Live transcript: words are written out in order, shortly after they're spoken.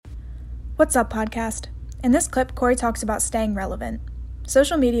What's up, podcast? In this clip, Corey talks about staying relevant.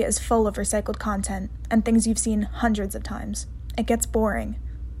 Social media is full of recycled content and things you've seen hundreds of times. It gets boring.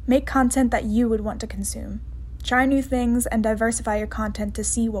 Make content that you would want to consume. Try new things and diversify your content to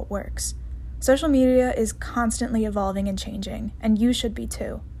see what works. Social media is constantly evolving and changing, and you should be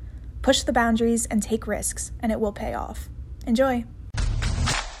too. Push the boundaries and take risks, and it will pay off. Enjoy!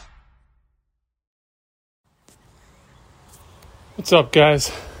 What's up,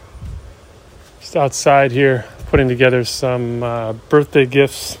 guys? Just outside here putting together some birthday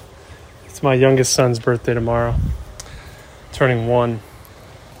gifts. It's my youngest son's birthday tomorrow, turning 1.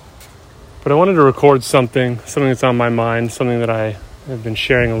 But I wanted to record something that's on my mind, something that I have been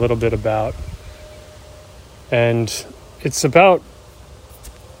sharing a little bit about. And it's about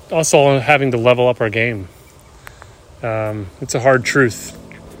us all having to level up our game. It's a hard truth.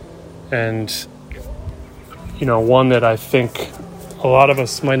 And, one that I think a lot of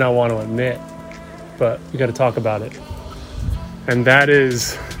us might not want to admit, but we got to talk about it. And that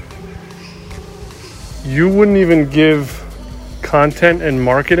is, you wouldn't even give content and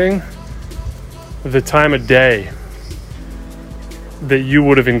marketing the time of day that you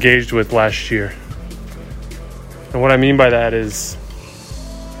would have engaged with last year. And what I mean by that is,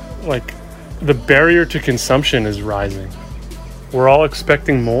 the barrier to consumption is rising. We're all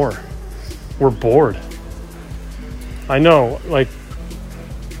expecting more. We're bored. I know,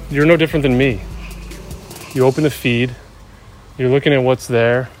 you're no different than me. You open the feed, you're looking at what's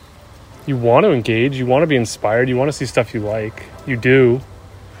there. You want to engage, you want to be inspired, you want to see stuff you like. You do,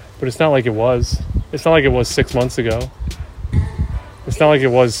 but it's not like it was. It's not like it was 6 months ago. It's not like it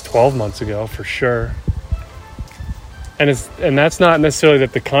was 12 months ago, for sure. And that's not necessarily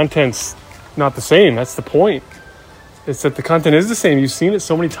that the content's not the same. That's the point. It's that the content is the same. You've seen it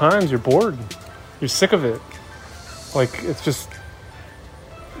so many times. You're bored. You're sick of it.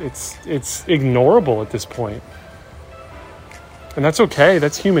 It's ignorable at this point. And that's okay.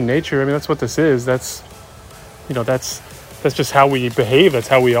 That's human nature. I mean, that's what this is. That's just how we behave. That's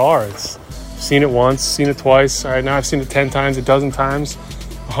how we are. It's seen it once, seen it twice. All right, now I've seen it 10 times, a dozen times,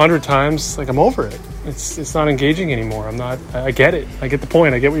 100 times. I'm over it. It's not engaging anymore. I get it. I get the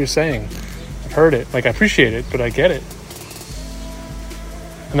point. I get what you're saying. I've heard it. I appreciate it, but I get it.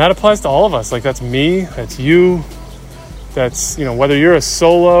 And that applies to all of us. That's me. That's you. That's, whether you're a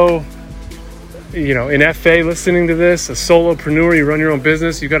solo, in FA listening to this, a solopreneur, you run your own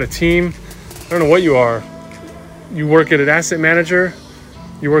business, you got a team. I don't know what you are. You work at an asset manager.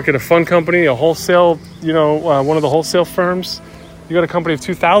 You work at a fund company, a wholesale, one of the wholesale firms. You got a company of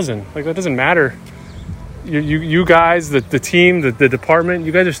 2,000. That doesn't matter. You guys, the team, the department,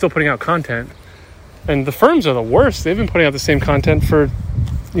 you guys are still putting out content. And the firms are the worst. They've been putting out the same content for,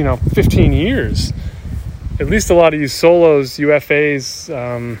 15 years. At least a lot of you solos, UFAs,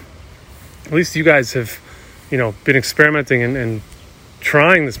 at least you guys have, been experimenting and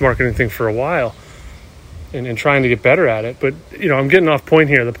trying this marketing thing for a while and trying to get better at it. But, I'm getting off point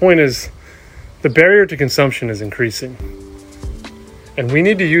here. The point is the barrier to consumption is increasing. And we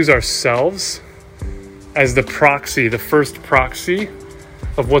need to use ourselves as the first proxy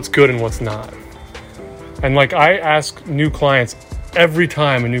of what's good and what's not. And I ask new clients every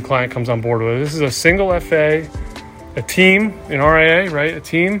time a new client comes on board with it. This is a single FA, a team in RIA, right? A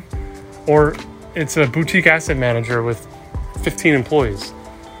team, or it's a boutique asset manager with 15 employees.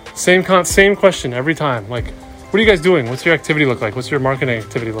 Same question every time. What are you guys doing? What's your activity look like? What's your marketing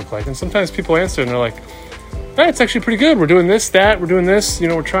activity look like? And sometimes people answer and they're like, hey, it's actually pretty good. We're doing this, we're doing this,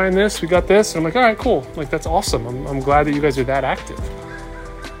 we're trying this, we got this. And I'm all right, cool. That's awesome. I'm glad that you guys are that active.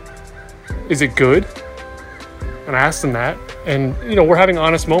 Is it good? And I asked them that. And, we're having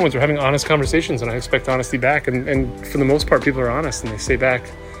honest moments. We're having honest conversations, and I expect honesty back. And for the most part, people are honest, and they say back,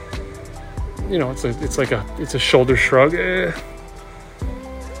 it's a shoulder shrug. And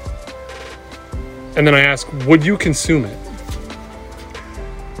then I ask, would you consume it?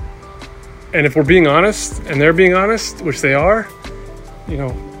 And if we're being honest, and they're being honest, which they are,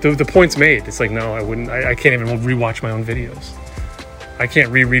 the point's made. It's no, I wouldn't. I can't even rewatch my own videos. I can't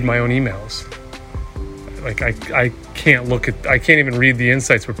reread my own emails. I can't even read the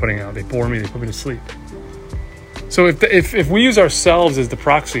insights we're putting out. They bore me. They put me to sleep. So if we use ourselves as the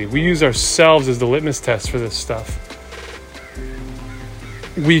proxy, we use ourselves as the litmus test for this stuff,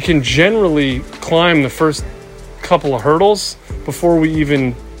 we can generally climb the first couple of hurdles before we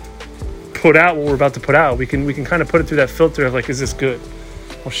even put out what we're about to put out. We can kind of put it through that filter of is this good?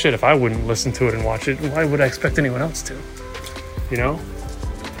 Well, shit, if I wouldn't listen to it and watch it, why would I expect anyone else to?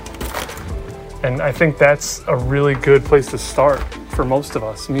 And I think that's a really good place to start for most of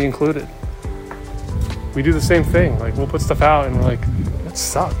us, me included. We do the same thing. We'll put stuff out and we're that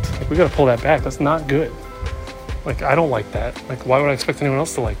sucked. Like, we got to pull that back. That's not good. Like, I don't like that. Like, why would I expect anyone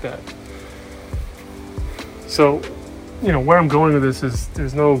else to like that? So, where I'm going with this is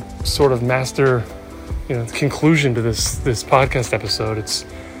there's no sort of master, conclusion to this podcast episode.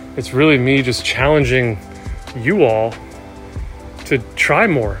 It's really me just challenging you all to try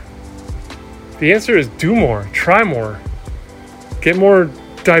more. The answer is do more, try more, get more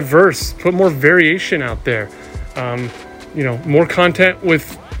diverse, put more variation out there. More content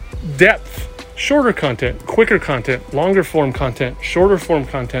with depth, shorter content, quicker content, longer form content, shorter form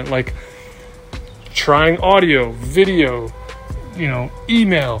content, like trying audio, video,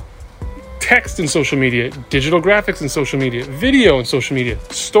 email, text in social media, digital graphics in social media, video in social media,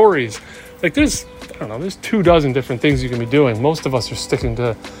 stories. Like there's 24 different things you can be doing. Most of us are sticking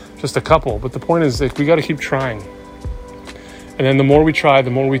to just a couple, but the point is like we got to keep trying. And then the more we try, the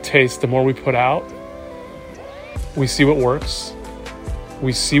more we taste, the more we put out, we see what works.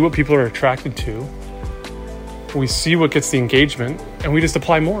 We see what people are attracted to. We see what gets the engagement, and we just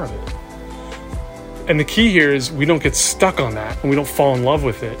apply more of it. And the key here is we don't get stuck on that, and we don't fall in love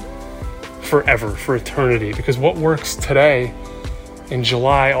with it forever, for eternity. Because what works today in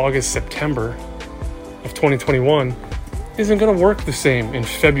July, August, September of 2021 isn't going to work the same in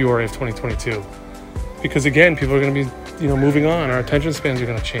February of 2022. Because again, people are going to be moving on. Our attention spans are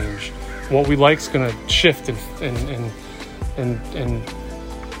going to change. What we like is going to shift, and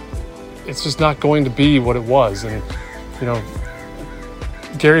it's just not going to be what it was. And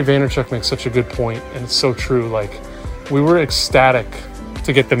Gary Vaynerchuk makes such a good point, and it's so true. Like, we were ecstatic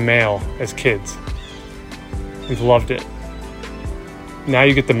to get the mail as kids. We loved it. Now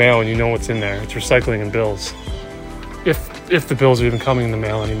you get the mail and you know what's in there. It's recycling and bills. If the bills are even coming in the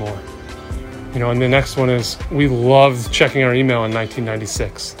mail anymore. And the next one is we loved checking our email in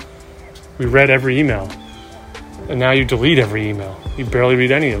 1996. We read every email. And now you delete every email. You barely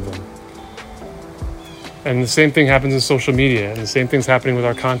read any of them. And the same thing happens in social media, and the same thing's happening with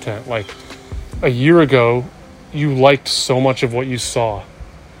our content. Like, a year ago, you liked so much of what you saw.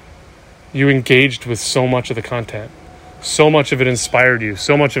 You engaged with so much of the content. So much of it inspired you.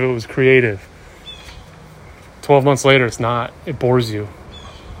 So much of it was creative. 12 months later, it's not. It bores you.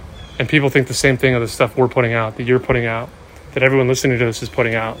 And people think the same thing of the stuff we're putting out, that you're putting out, that everyone listening to this is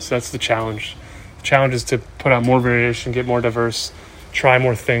putting out. So that's the challenge. The challenge is to put out more variation, get more diverse, try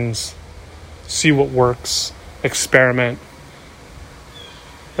more things, see what works, experiment.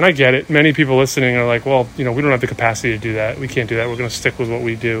 And I get it. Many people listening are like, well, we don't have the capacity to do that. We can't do that. We're going to stick with what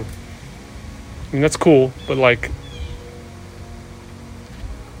we do. I mean, that's cool, but like,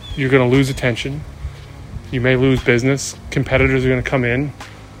 you're going to lose attention. You may lose business. Competitors are going to come in.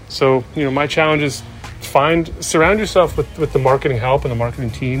 So, my challenge is surround yourself with the marketing help and the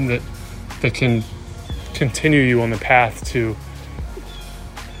marketing team that can continue you on the path to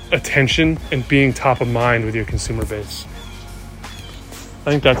attention and being top of mind with your consumer base.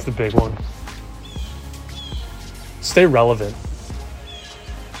 I think that's the big one. Stay relevant.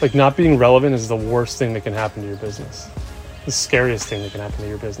 Like, not being relevant is the worst thing that can happen to your business. The scariest thing that can happen to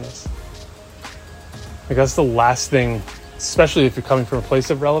your business. Like, that's the last thing, especially if you're coming from a place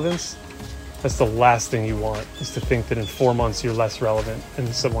of relevance, that's the last thing you want, is to think that in 4 months you're less relevant and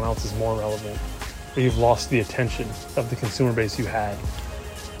someone else is more relevant, or you've lost the attention of the consumer base you had.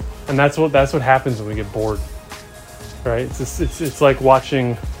 And that's what happens when we get bored, right? It's like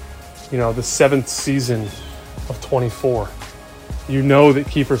watching, the 7th season of 24. You know that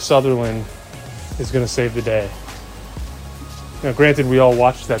Kiefer Sutherland is going to save the day. Now, granted, we all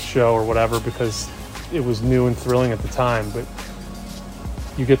watched that show or whatever because it was new and thrilling at the time, but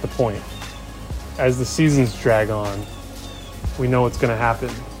you get the point. As the seasons drag on, we know what's going to happen.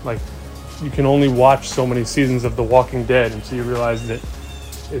 Like, you can only watch so many seasons of The Walking Dead until you realize that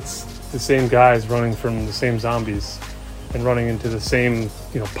it's the same guys running from the same zombies and running into the same,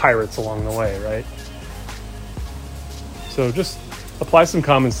 pirates along the way, right? So just apply some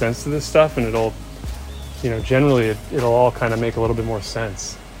common sense to this stuff, and it'll, generally it'll all kind of make a little bit more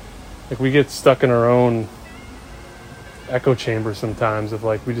sense. Like, we get stuck in our own echo chamber sometimes of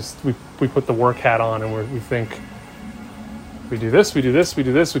like, we put the work hat on and we think we do this, we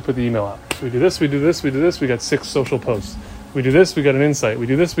put the email out. We do this, we got 6 social posts. We do this, we got an insight. We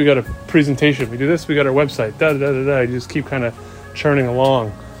do this, we got a presentation. We do this, we got our website. You just keep kind of churning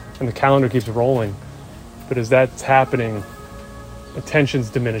along, and the calendar keeps rolling. But as that's happening, attention's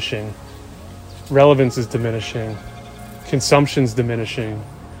diminishing, relevance is diminishing, consumption's diminishing.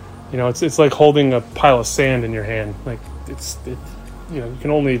 It's like holding a pile of sand in your hand. Like, you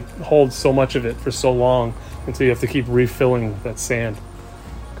can only hold so much of it for so long until you have to keep refilling that sand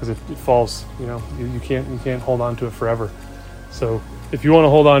because it falls. You can't hold on to it forever. So if you want to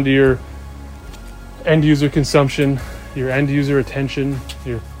hold on to your end user consumption, your end user attention,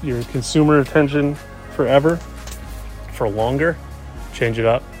 your consumer attention forever, for longer, change it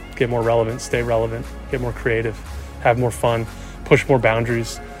up, get more relevant, stay relevant, get more creative, have more fun, push more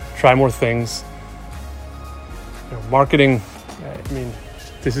boundaries, try more things. Marketing, I mean,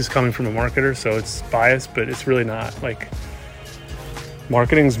 this is coming from a marketer, so it's biased, but it's really not. Like,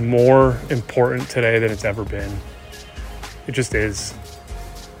 marketing's more important today than it's ever been. It just is.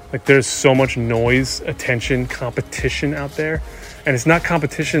 Like, there's so much noise, attention, competition out there. And it's not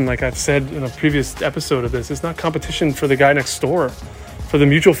competition, like I've said in a previous episode of this, it's not competition for the guy next door, for the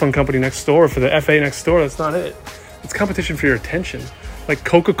mutual fund company next door, for the FA next door. That's not it. It's competition for your attention. Like,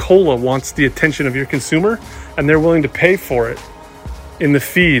 Coca-Cola wants the attention of your consumer, and they're willing to pay for it in the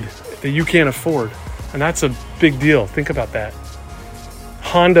feed that you can't afford. And that's a big deal. Think about that.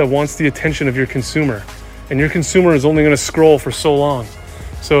 Honda wants the attention of your consumer, and your consumer is only going to scroll for so long.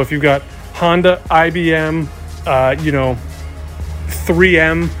 So if you've got Honda, IBM,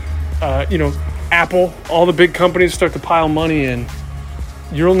 3M, Apple, all the big companies start to pile money in,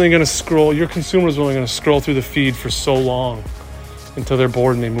 you're only going to scroll, your consumer's only going to scroll through the feed for so long until they're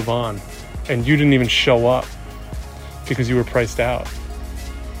bored and they move on. And you didn't even show up because you were priced out.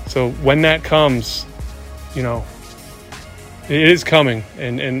 So when that comes, it is coming.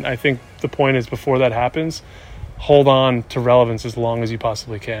 And I think the point is, before that happens, hold on to relevance as long as you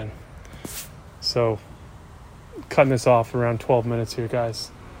possibly can. So cutting this off around 12 minutes here,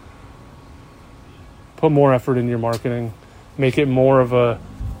 guys. Put more effort in your marketing. Make it more of a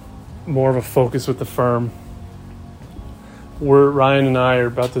focus with the firm. Ryan and I are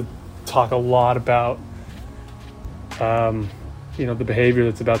about to talk a lot about the behavior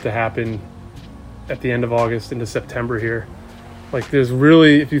that's about to happen at the end of August into September here. Like, there's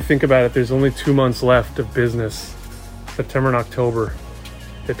really, if you think about it, there's only 2 months left of business, September and October,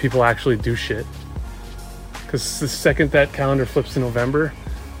 that people actually do shit. Because the second that calendar flips to November,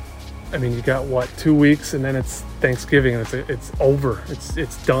 I mean, you got 2 weeks, and then it's Thanksgiving, and it's over.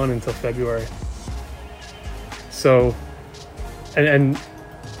 It's done until February. So, and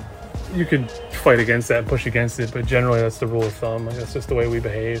you could fight against that and push against it, but generally that's the rule of thumb. Like, that's just the way we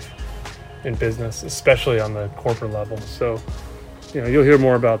behave in business, especially on the corporate level. So, you'll hear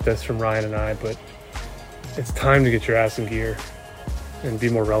more about this from Ryan and I, but it's time to get your ass in gear and be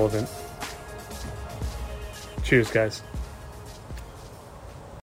more relevant. Cheers, guys.